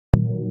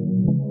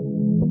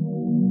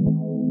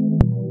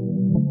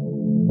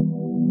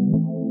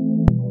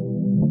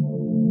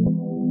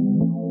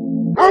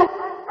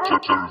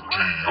Untitled G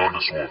on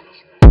this one.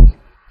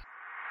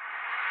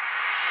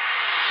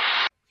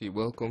 Okay,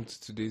 welcome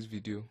to today's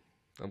video.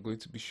 I'm going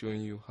to be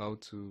showing you how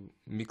to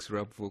mix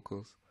rap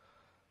vocals,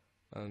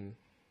 and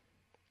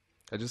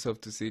I just have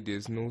to say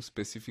there's no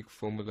specific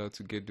formula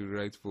to get the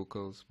right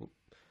vocals.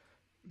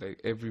 Like,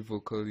 every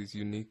vocal is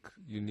unique.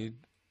 You need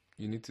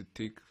to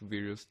take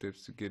various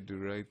steps to get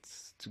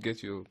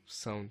your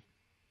sound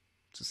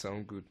to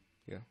sound good.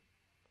 Yeah.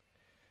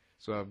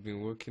 So I've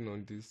been working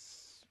on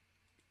this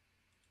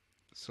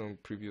song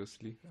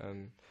previously,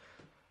 and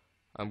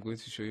I'm going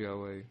to show you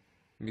how I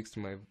mixed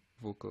my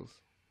vocals.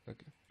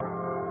 Okay.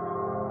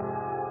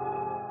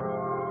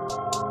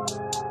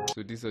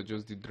 So these are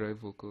just the dry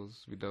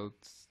vocals without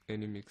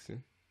any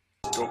mixing.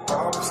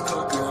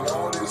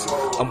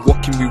 I'm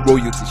walking with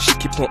royalty, she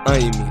keep on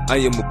eyeing me. I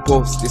am a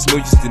boss, there's no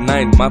use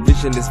denying. My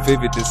vision is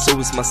vivid and so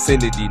is my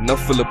sanity. Not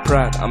full of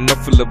pride, I'm not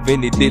full of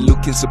any. They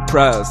looking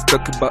surprised,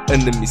 talk about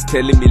enemies,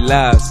 telling me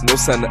lies. No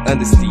sign of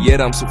honesty,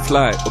 yet I'm so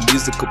fly. A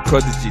musical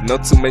prodigy,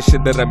 not to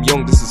mention that I'm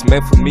young, this is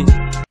meant for me.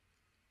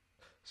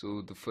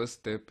 So the first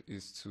step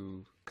is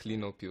to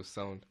clean up your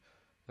sound.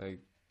 Like,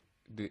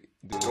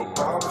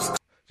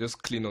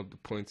 just clean up the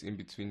points in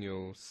between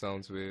your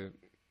sounds where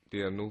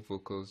there are no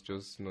vocals,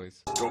 just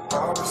noise. I'm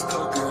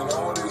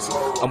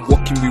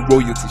walking with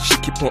royalty, she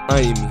keep on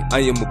eyeing me. I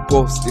am a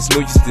boss, there's no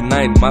use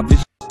denying. My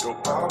vision.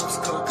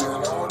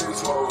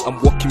 I'm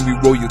walking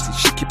with royalty,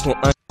 she keep on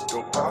eyeing me.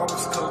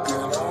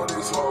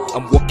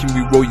 I'm walking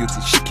with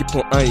royalty, she keep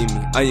on eyeing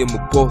me. I am a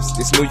boss,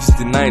 there's no use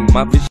denying.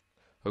 My vision.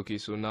 Okay,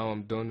 so now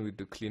I'm done with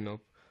the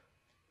cleanup.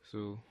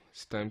 So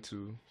it's time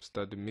to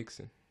start the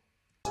mixing.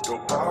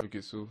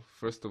 Okay, so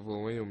first of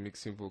all, when you're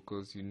mixing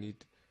vocals, you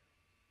need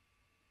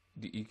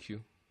the EQ.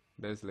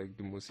 That's like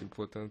the most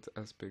important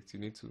aspect. You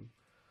need to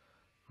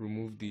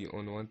remove the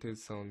unwanted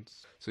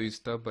sounds. So you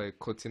start by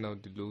cutting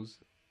out the lows.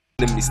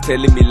 Enemies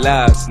telling me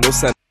lies, no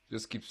sign.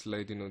 Just keep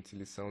sliding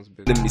until it sounds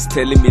better. Enemies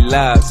telling me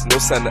lies, no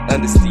sign of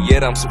honesty,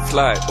 yet I'm so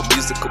fly. A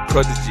musical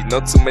prodigy,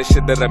 not to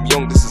mention that I'm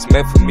young, this is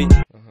meant for me.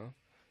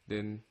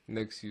 Then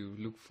next you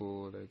look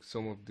for like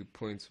some of the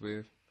points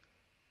where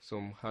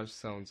some harsh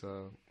sounds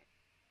are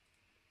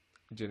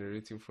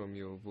generating from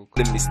your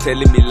vocal. Enemies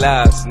telling me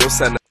lies, no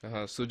sign.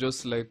 So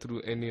just slide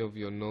through any of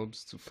your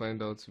knobs to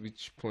find out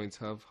which points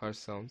have harsh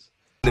sounds.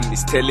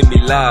 Enemies telling me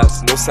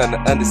lies, no sign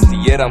of honesty,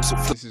 yet I'm so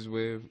fly. This is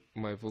where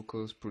my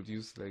vocals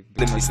produce like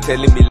the Enemies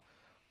telling me.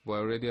 But I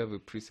already have a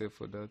preset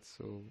for that,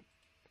 so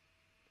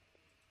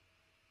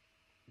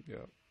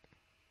yeah.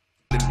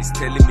 Enemies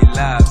telling me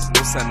lies,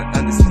 no sign of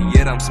honesty,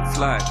 yet I'm so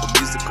fly. A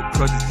musical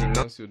prodigy.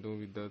 Once you're done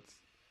with that,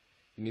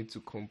 you need to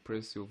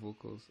compress your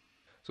vocals.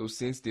 So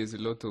since there's a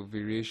lot of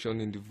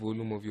variation in the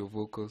volume of your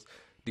vocals,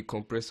 the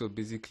compressor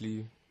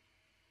basically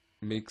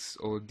makes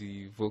all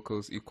the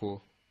vocals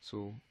equal.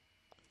 So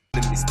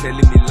enemies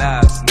telling me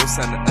lies, no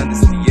sign of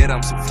honesty, yet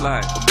I'm so fly.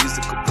 A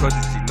musical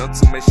prodigy, not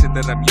to mention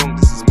that I'm young,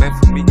 this is meant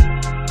for me.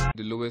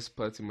 The lowest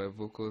part in my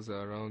vocals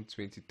are around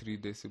 23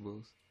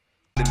 decibels.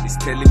 Enemies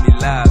telling me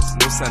lies,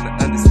 no sign of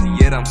honesty,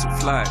 yet I'm so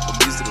fly. A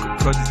musical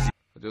prodigy.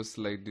 I just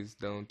slide this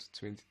down to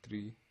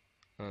 23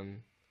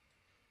 and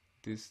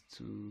this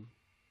to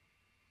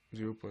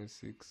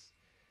 0.6.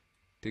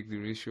 Take the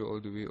ratio all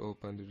the way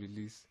up and the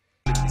release.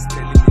 Enemies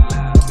telling me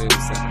lies, then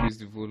increase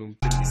the volume.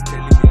 Enemies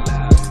telling me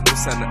lies, no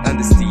sign of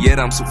honesty, yet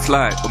I'm so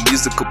fly. A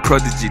musical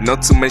prodigy,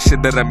 not to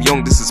mention that I'm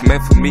young, this is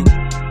meant for me.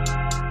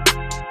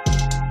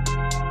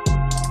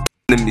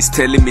 Enemies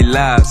telling me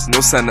lies,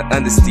 no sign of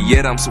honesty,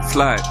 yet I'm so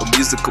fly. A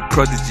musical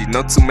prodigy,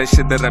 not to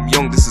mention that I'm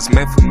young, this is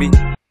meant for me.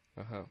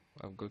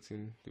 I've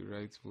gotten the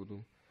right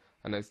volume,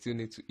 and I still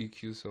need to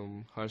EQ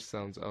some harsh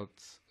sounds out.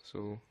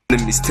 So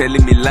enemies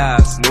telling me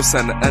lies, no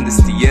sign of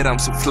honesty, yet I'm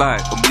so fly.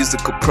 A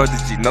musical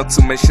prodigy, not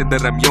to mention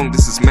that I'm young,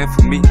 this is meant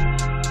for me.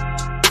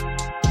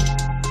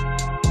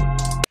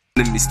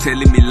 Enemies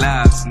telling me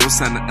lies, no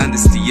sign of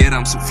honesty, yet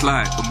I'm so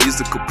fly. A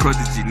musical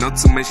prodigy, not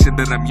to mention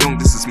that I'm young,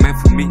 this is meant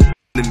for me.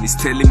 Enemies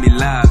telling me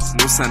lies,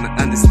 no sign of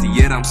honesty,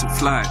 yet I'm so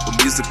fly. A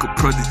musical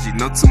prodigy,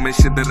 not to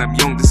mention that I'm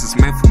young, this is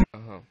meant for me.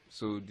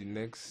 So the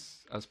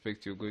next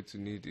aspect you're going to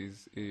need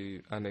is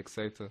an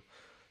exciter.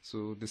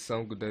 So the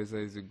sound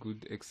goodizer is a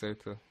good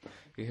exciter.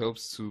 It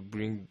helps to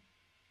bring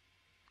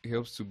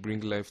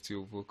life to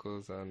your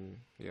vocals, and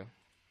yeah.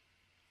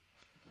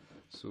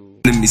 So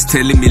enemies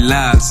telling me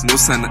lies, no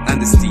sign of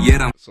honesty,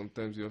 yet I'm.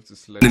 Sometimes you have to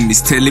slide.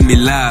 Enemies telling me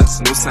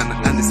lies, no sign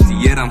of honesty,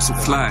 yet I'm so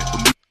fly.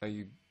 And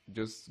you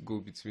just go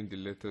between the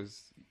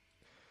letters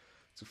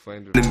to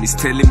find the enemies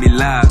telling me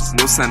lies,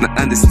 no sign of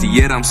honesty,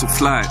 yet I'm so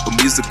fly. A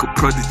musical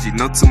prodigy,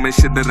 not to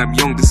mention that I'm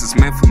young, this is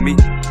meant for me.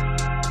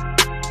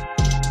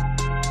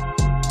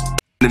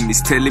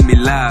 Enemies telling me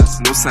lies,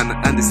 no sign of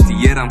honesty,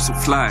 yet I'm so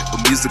fly. A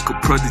musical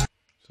prodigy.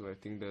 So I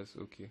think that's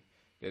okay.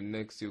 Then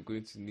next you're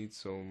going to need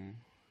some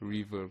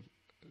reverb.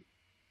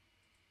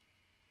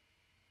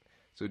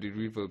 So the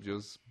reverb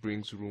just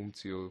brings room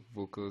to your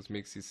vocals,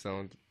 makes it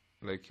sound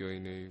like you're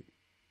in a,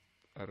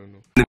 I don't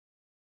know.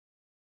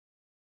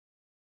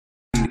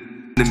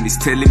 Enemies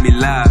telling me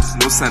lies,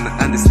 no sign of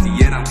honesty,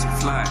 yet I'm so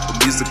fly.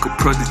 A musical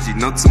prodigy,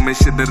 not to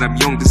mention that I'm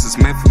young, this is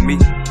meant for me.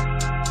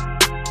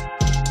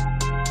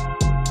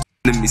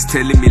 Enemies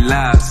telling me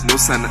lies, no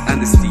sign of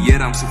honesty,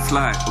 yet I'm so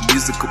fly. A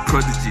musical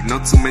prodigy,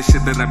 not to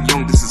mention that I'm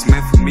young, this is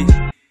meant for me.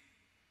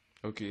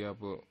 Okay, yeah,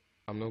 but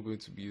I'm not going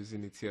to be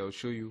using it here. I'll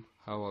show you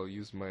how I'll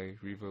use my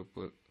reverb,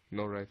 but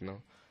not right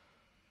now.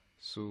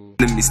 So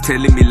enemies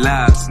telling me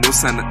lies, no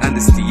sign of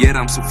honesty, yet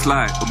I'm so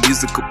fly. A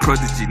musical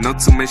prodigy, not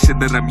to mention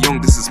that I'm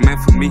young, this is meant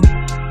for me.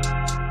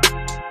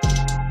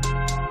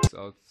 It's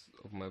out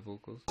of my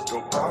vocals.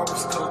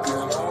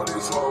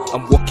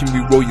 I'm walking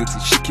with royalty,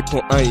 she keep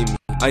on eyeing me.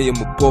 I am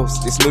a boss,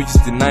 there's no use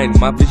denying.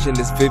 My vision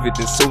is vivid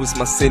and so is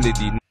my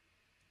sanity.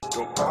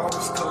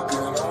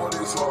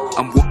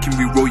 I'm walking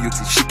with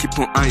royalty, she keep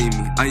on eyeing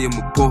me. I am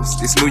a boss,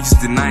 there's no use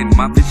denying.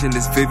 My vision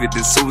is vivid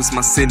and so is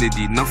my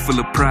sanity. Not full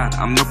of pride,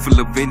 I'm not full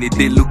of any.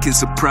 They looking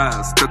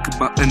surprised, talk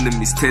about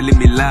enemies, telling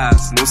me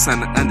lies. No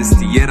sign of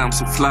honesty, yet I'm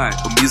so fly.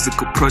 A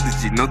musical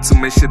prodigy, not to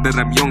mention that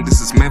I'm young,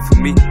 this is meant for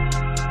me.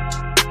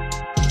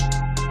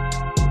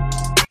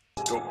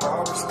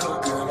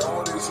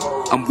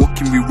 I'm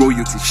walking with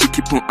royalty, she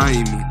keep on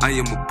eyeing me. I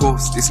am a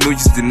boss, there's no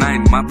use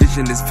denying. My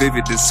vision is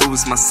vivid and so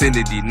is my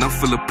sanity. Not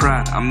full of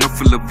pride, I'm not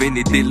full of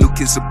any. They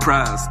looking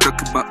surprised, talk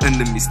about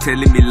enemies,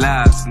 telling me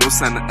lies. No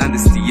sign of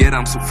honesty, yet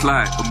I'm so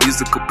fly. A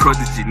musical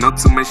prodigy, not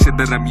to mention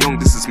that I'm young,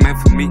 this is meant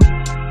for me.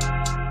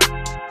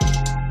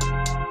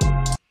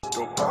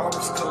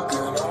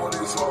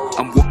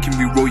 I'm walking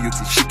with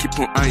royalty, she keep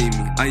on eyeing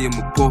me. I am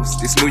a boss,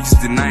 there's no use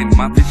denying.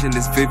 My vision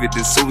is vivid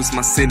and so is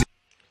my sanity.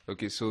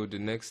 Okay, so the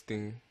next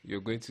thing, you're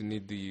going to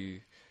need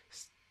the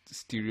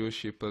stereo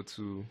shaper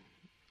to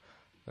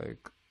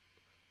like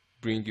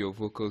bring your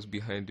vocals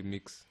behind the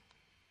mix.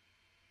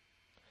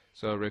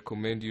 So I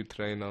recommend you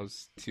trying out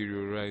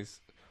Stereorize,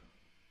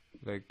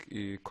 like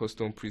a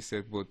custom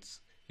preset, but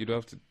you don't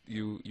have to.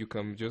 You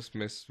can just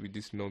mess with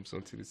these knobs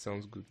until it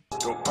sounds good.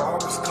 I'm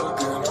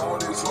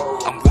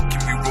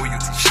walking with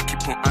royalty, she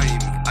keep on eyeing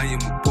me. I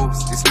am a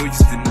boss, there's no use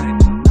denying.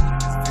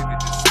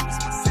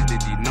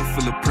 Not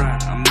full of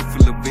pride, I'm not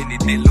full of any.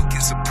 They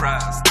looking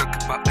surprised, talk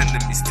about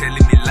enemies,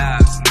 telling me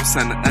lies. No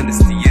sign of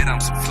honesty, yet I'm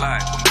so fly.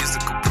 A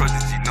musical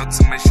prodigy, not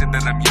to mention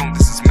that I'm young,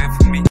 this is meant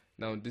for me.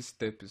 Now this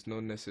step is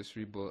not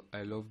necessary, but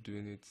I love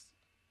doing it.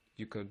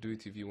 You can do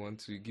it if you want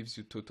to. It gives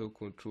you total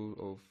control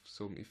of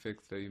some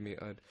effects that you may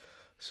add.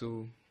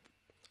 So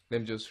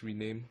let me just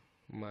rename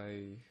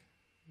my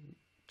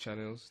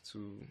channels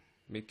to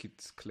make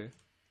it clear.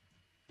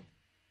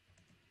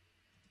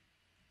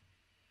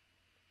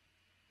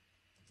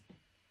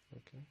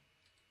 Okay.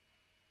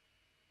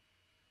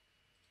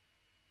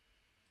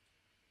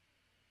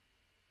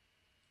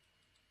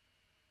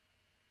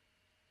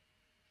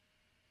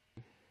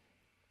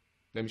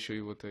 Let me show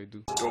you what I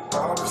do.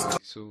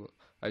 So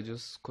I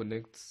just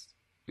connect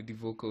the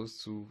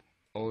vocals to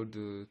all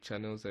the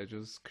channels I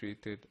just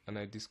created, and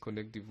I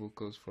disconnect the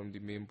vocals from the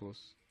main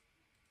bus,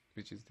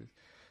 which is this.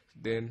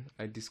 Then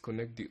I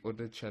disconnect the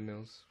other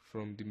channels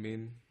from the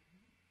main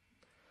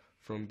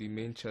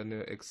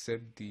channel,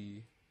 except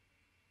the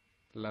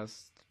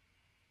last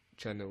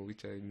channel,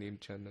 which I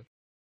named channel.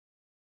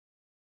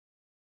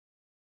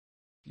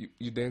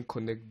 You then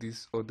connect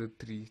these other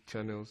 3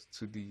 channels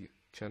to the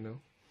channel.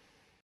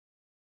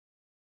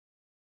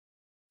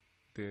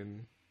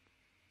 Then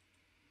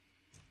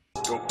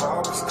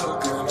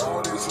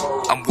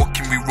I'm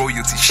walking with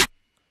royalty.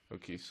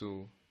 Okay,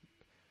 so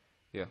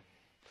yeah.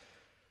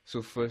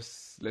 So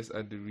first let's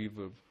add the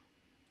reverb.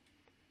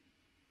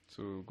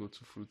 So go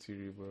to Fruity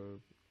Reverb.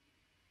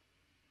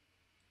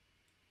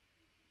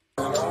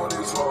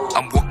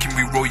 I'm walking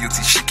with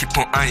royalty, she keep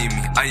on eyeing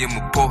me. I am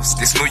a boss,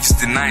 there's no use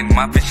denying.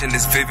 My vision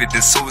is vivid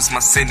and so is my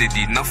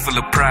sanity. Not full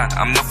of pride,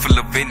 I'm not full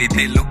of any.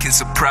 They looking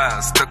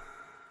surprised.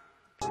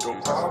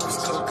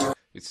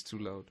 It's too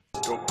loud.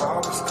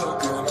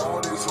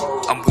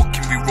 I'm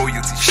walking with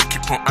royalty, she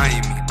keep on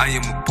eyeing me. I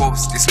am a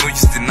boss, there's no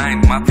use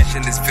denying. My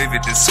vision is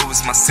vivid and so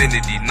is my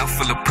sanity. Not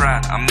full of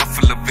pride, I'm not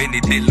full of any.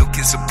 They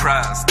looking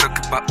surprised, talk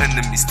about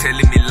enemies,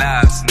 telling me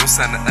lies. No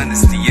sign of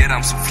honesty, yet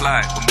I'm so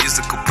fly. A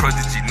musical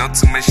prodigy, not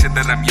to mention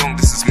that I'm young,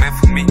 this is meant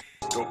for me.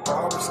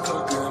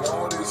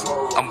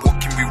 I'm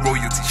walking with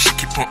royalty, she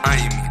keep on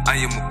eyeing me. I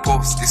am a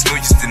boss, there's no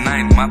use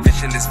denying. My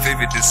vision is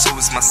vivid and so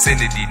is my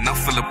sanity. Not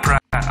full of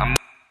pride, I'm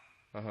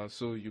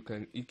so you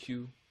can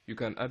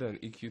add an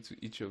EQ to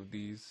each of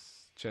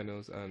these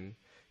channels, and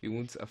it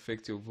won't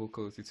affect your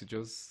vocals. It will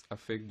just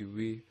affect the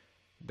way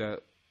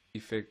that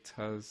effect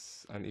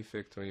has an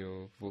effect on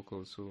your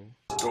vocals. So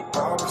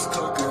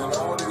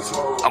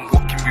I'm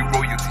walking with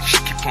royalty, she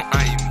keep on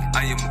eyeing me.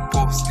 I am a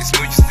boss, there's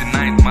no use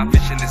denying. My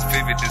vision is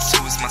vivid and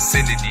so is my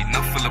sanity.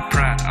 Not full of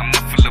pride, I'm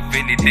not full of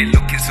any. They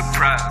looking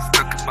surprised,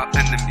 talk about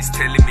enemies,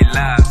 telling me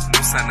lies.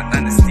 No sign of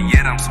honesty,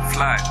 yet I'm so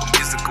fly. A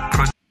musical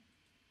project.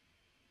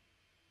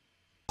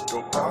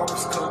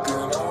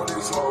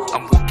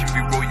 I'm walking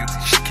with royalty,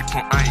 she keep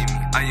on eyeing me.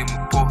 I am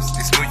a boss,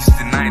 there's no use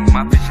denying.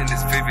 My vision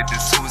is vivid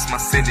and so is my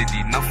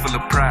sanity. Not full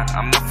of pride. pride,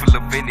 I'm not full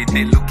of any,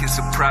 they looking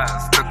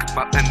surprised. Talk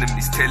about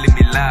enemies, telling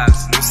me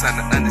lies. No sign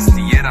of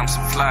honesty, yet I'm so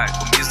fly.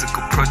 A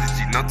musical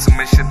prodigy, not to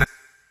mention that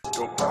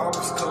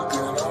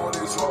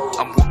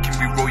I'm walking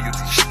with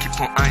royalty, she keep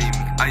on eyeing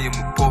me. I am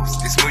a boss,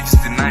 there's no use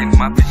denying.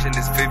 My vision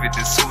is vivid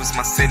and so is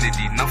my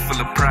sanity. Not full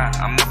of pride,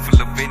 I'm not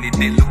full of any,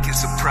 they looking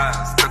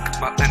surprised. Talk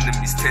about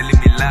enemies, telling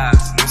me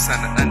lies. No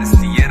sign of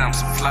honesty, yet I'm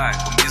so fly.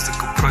 A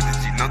musical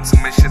prodigy, not to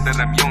mention that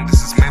I'm young,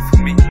 this is meant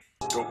for me.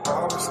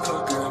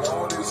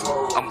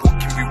 I'm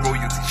walking with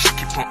royalty, she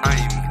keep on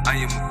eyeing me. I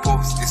am a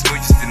boss, there's no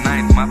use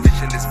denying. My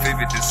vision is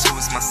vivid and so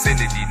is my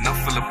sanity. Not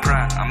full of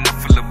pride, I'm not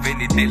full of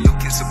any, they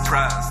looking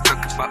surprised.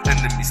 Talk about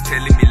enemies,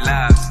 telling me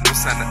lies. No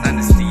sign of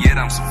honesty, yet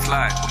I'm so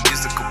fly. A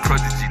musical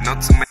prodigy,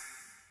 not to mention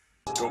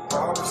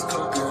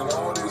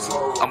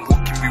I'm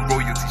walking with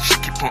royalty, she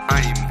keep on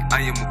eyeing me.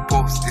 I am a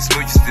boss, there's no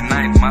use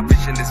denying. My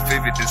vision is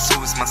vivid and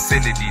so is my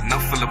sanity.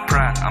 Not full of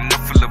pride, I'm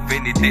not full of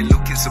any, they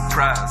looking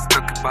surprised.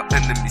 Talk about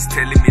enemies,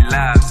 telling me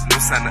lies. No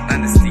sign of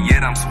honesty,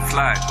 yet I'm so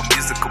fly. A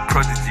musical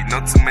prodigy,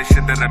 not to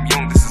mention that I'm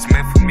young, this is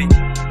meant for me.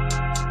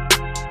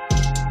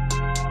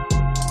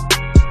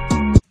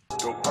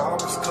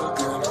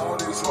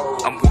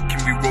 I'm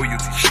walking with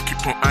royalty, she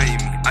keep on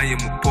eyeing me. I am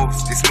a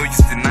boss, there's no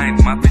use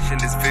denying. My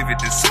vision is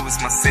vivid and so is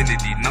my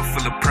sanity. Not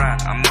full of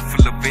pride, I'm not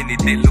full of any,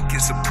 they looking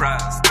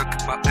surprised. Talk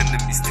about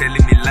enemies,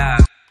 telling me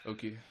lies.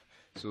 Okay,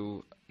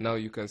 so now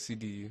you can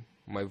see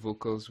my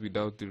vocals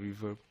without the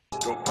reverb. I'm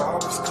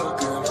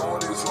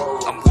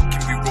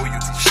walking with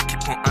royalty, she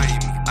keep on eyeing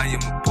me. I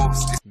am a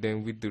boss.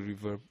 Then with the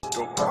reverb.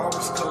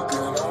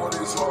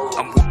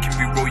 I'm walking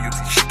with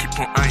royalty, she keep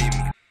on eyeing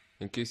me.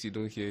 In case you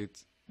don't hear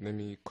it, let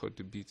me cut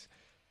the beat.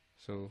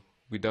 So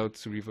without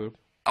reverb.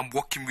 I'm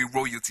walking with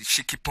royalty,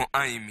 she keep on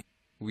eyeing me.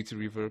 With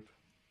reverb.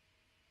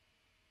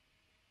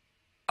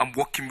 I'm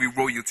walking with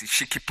royalty,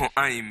 she keep on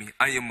eyeing me.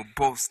 I am a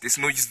boss, there's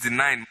no use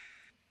denying.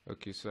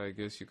 Okay, so I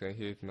guess you can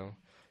hear it now.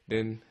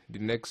 Then the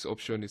next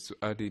option is to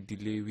add a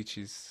delay, which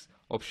is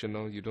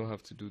optional. You don't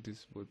have to do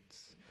this, but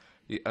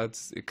it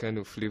adds a kind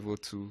of flavor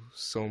to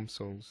some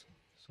songs.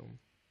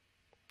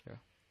 Yeah.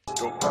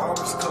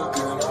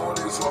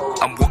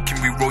 I'm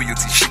walking with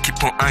royalty, she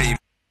keep on eyeing me.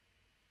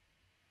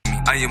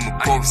 I am a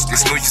boss,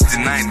 there's no use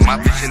denying. My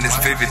vision is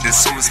vivid and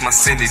so is my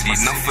sanity.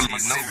 Not full of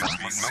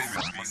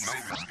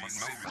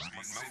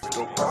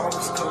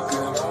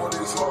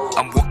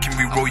I'm walking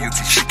with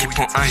royalty, she keep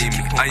on eyeing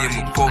me. I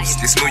am a boss,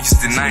 there's no use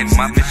denying.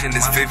 My vision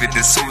is vivid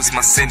and so is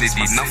my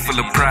sanity. Not full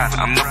of pride,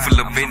 I'm not full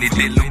of any,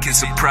 they looking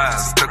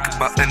surprised. Talk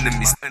about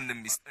enemies.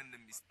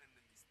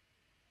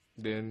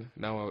 Then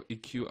now I'll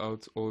EQ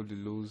out all the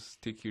lows,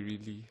 take it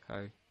really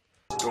high.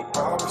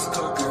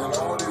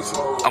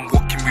 I'm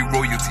walking with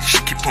royalty, she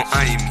keep on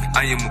eyeing me.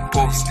 I am a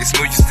boss, there's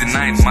no use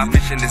denying. My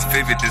vision is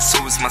vivid and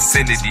so is my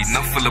sanity.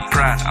 Not full of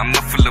pride, I'm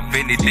not full of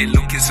any, they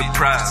looking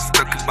surprised.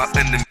 Talk about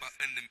enemies.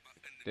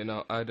 Then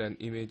I'll add an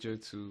imager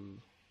to,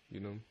 I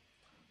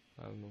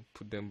don't know,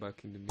 put them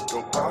back in the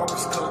middle.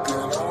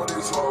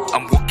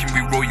 I'm walking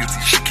with royalty,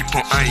 she keep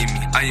on eyeing me.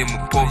 I am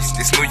a boss,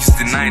 there's no use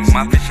denying.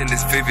 My vision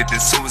is vivid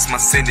and so is my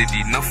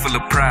sanity. Not full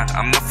of pride,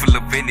 I'm not full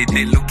of any,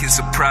 they looking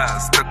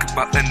surprised. Talk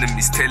about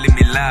enemies, telling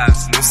me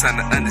lies. No sign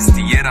of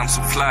honesty, yet I'm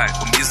so fly.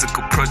 A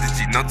musical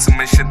prodigy, not to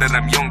mention that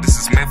I'm young, this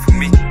is meant for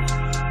me.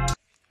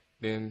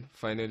 Then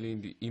finally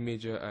in the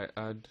imager I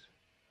add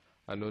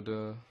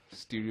another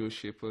stereo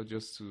shaper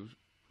just to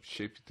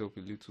shape it up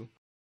a little.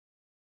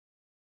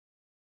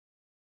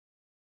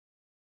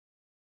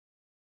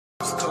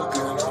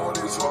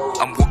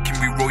 I'm walking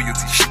with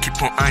royalty, she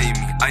keep on eyeing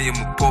me. I am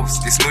a boss,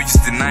 there's no use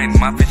denying.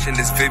 My vision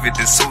is vivid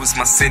and so is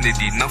my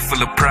sanity. Not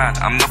full of pride,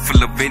 I'm not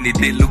full of any,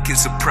 they looking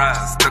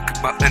surprised. Talk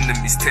about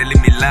enemies,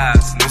 telling me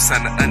lies. No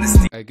sign of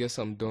honesty. I guess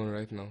I'm done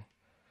right now.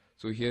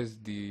 So here's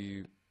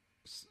the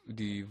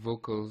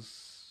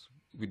vocals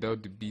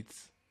without the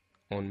beats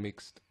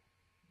unmixed.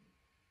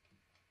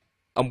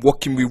 I'm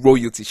walking with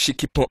royalty, she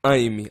keep on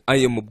eyeing me. I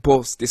am a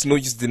boss, there's no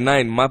use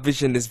denying. My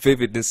vision is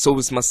vivid and so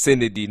is my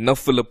sanity. Not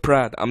full of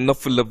pride, I'm not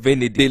full of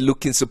any, they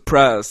looking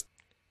surprised.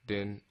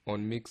 Then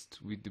unmixed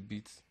with the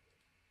beats.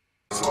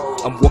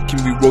 I'm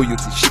walking with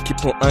royalty, she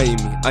keep on eyeing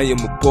me. I am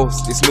a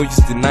boss, there's no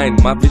use denying.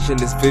 My vision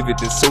is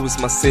vivid and so is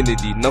my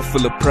sanity. Not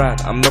full of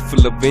pride, I'm not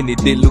full of any,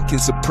 they looking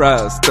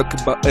surprised. Talk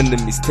about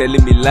enemies,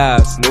 telling me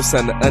lies. No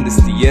sign of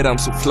honesty, yet I'm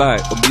so fly.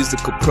 A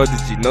musical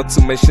prodigy, not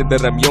to mention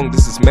that I'm young,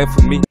 this is meant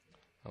for me.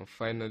 And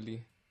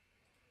finally,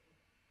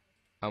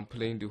 I'm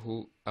playing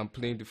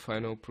the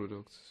final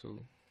product. So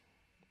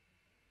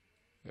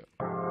yeah.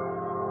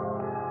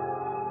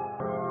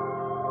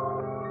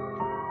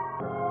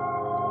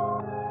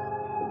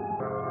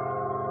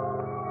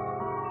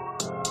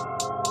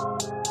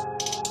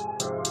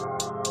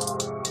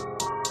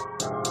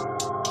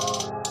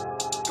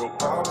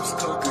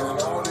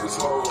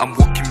 I'm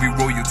walking with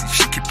royalty,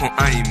 she keep on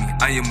eyeing me.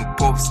 I am a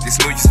boss, there's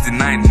no use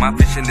denying. My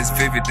vision is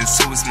vivid and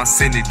so is my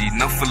sanity.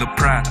 Not full of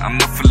pride, I'm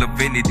not full of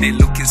any, they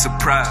looking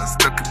surprised.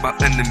 Talk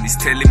about enemies,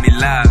 telling me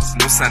lies.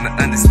 No sign of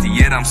honesty,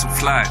 yet I'm so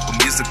fly.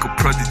 A musical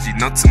prodigy,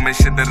 not to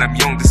mention that I'm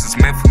young, this is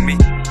meant for me.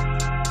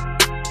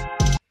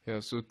 Yeah,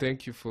 so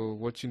thank you for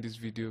watching this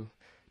video.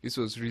 This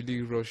was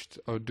really rushed.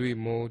 I'll do a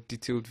more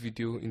detailed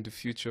video in the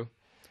future.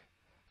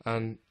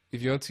 And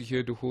if you want to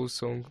hear the whole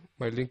song,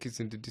 my link is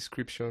in the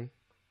description.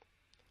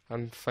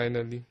 And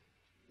finally,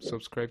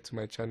 subscribe to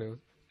my channel.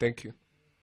 Thank you.